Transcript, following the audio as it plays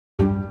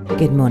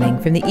Good morning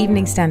from the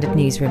Evening Standard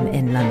newsroom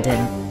in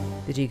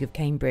London. The Duke of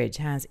Cambridge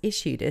has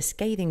issued a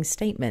scathing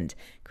statement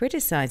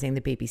criticising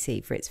the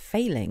BBC for its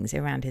failings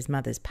around his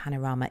mother's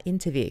Panorama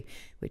interview,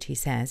 which he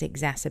says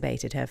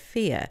exacerbated her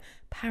fear,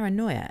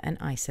 paranoia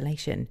and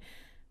isolation.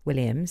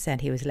 William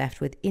said he was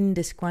left with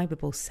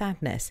indescribable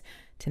sadness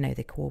to know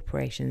the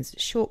corporation's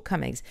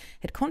shortcomings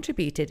had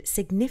contributed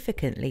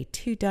significantly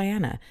to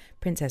Diana,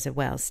 Princess of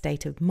Wales'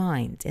 state of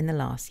mind in the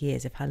last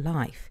years of her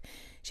life.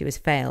 She was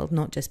failed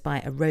not just by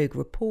a rogue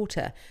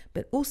reporter,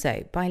 but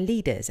also by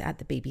leaders at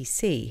the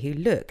BBC who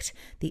looked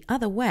the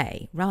other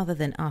way rather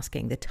than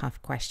asking the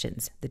tough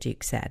questions, the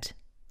Duke said.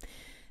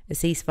 A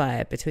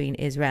ceasefire between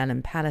Israel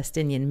and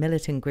Palestinian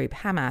militant group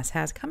Hamas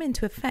has come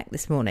into effect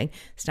this morning,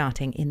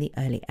 starting in the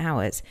early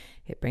hours.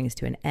 It brings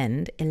to an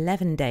end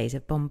 11 days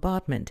of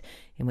bombardment,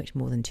 in which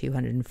more than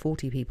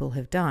 240 people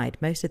have died,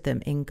 most of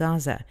them in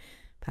Gaza.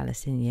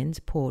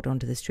 Palestinians poured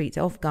onto the streets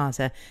of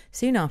Gaza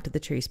soon after the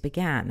truce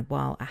began,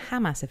 while a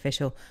Hamas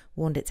official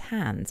warned its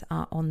hands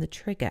are on the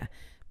trigger.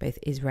 Both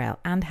Israel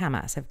and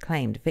Hamas have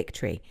claimed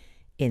victory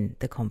in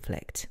the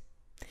conflict.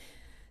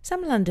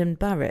 Some London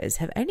boroughs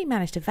have only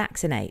managed to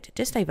vaccinate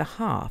just over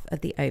half of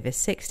the over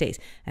 60s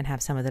and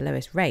have some of the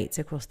lowest rates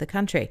across the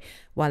country,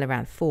 while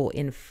around 4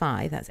 in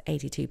 5, that's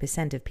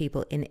 82% of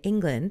people in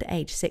England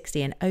aged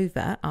 60 and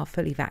over, are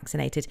fully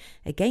vaccinated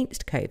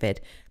against COVID.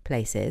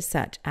 Places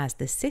such as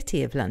the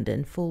City of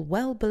London fall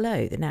well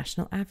below the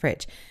national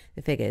average.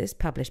 The figures,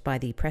 published by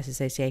the Press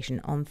Association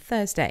on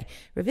Thursday,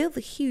 reveal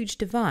the huge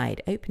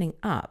divide opening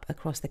up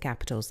across the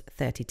capital's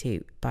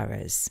 32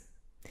 boroughs.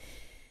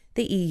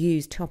 The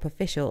EU's top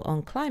official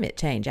on climate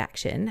change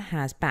action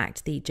has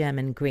backed the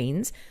German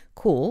Greens'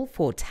 call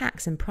for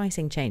tax and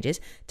pricing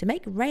changes to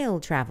make rail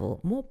travel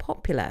more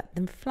popular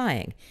than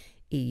flying.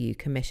 EU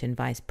Commission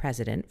Vice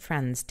President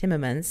Franz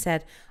Timmermans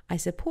said, "I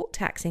support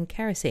taxing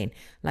kerosene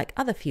like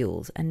other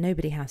fuels and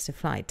nobody has to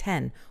fly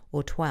 10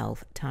 or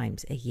 12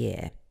 times a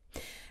year."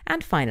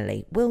 And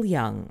finally, Will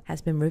Young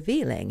has been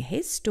revealing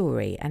his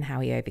story and how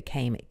he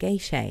overcame gay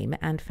shame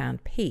and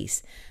found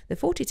peace. The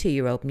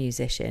 42-year-old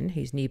musician,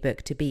 whose new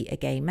book, To Be a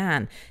Gay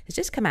Man, has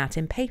just come out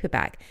in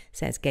paperback,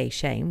 says gay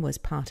shame was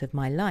part of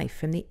my life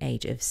from the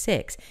age of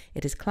 6.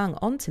 It has clung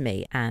onto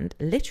me and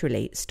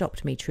literally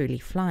stopped me truly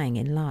flying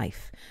in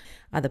life.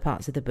 Other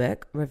parts of the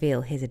book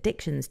reveal his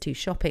addictions to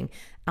shopping,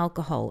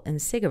 alcohol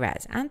and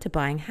cigarettes, and to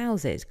buying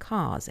houses,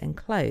 cars and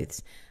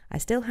clothes. "I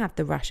still have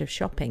the rush of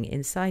shopping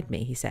inside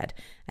me," he said,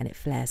 and it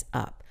flares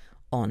up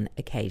on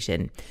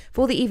occasion.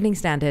 For the Evening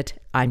Standard,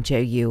 I'm Jo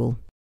Ewell.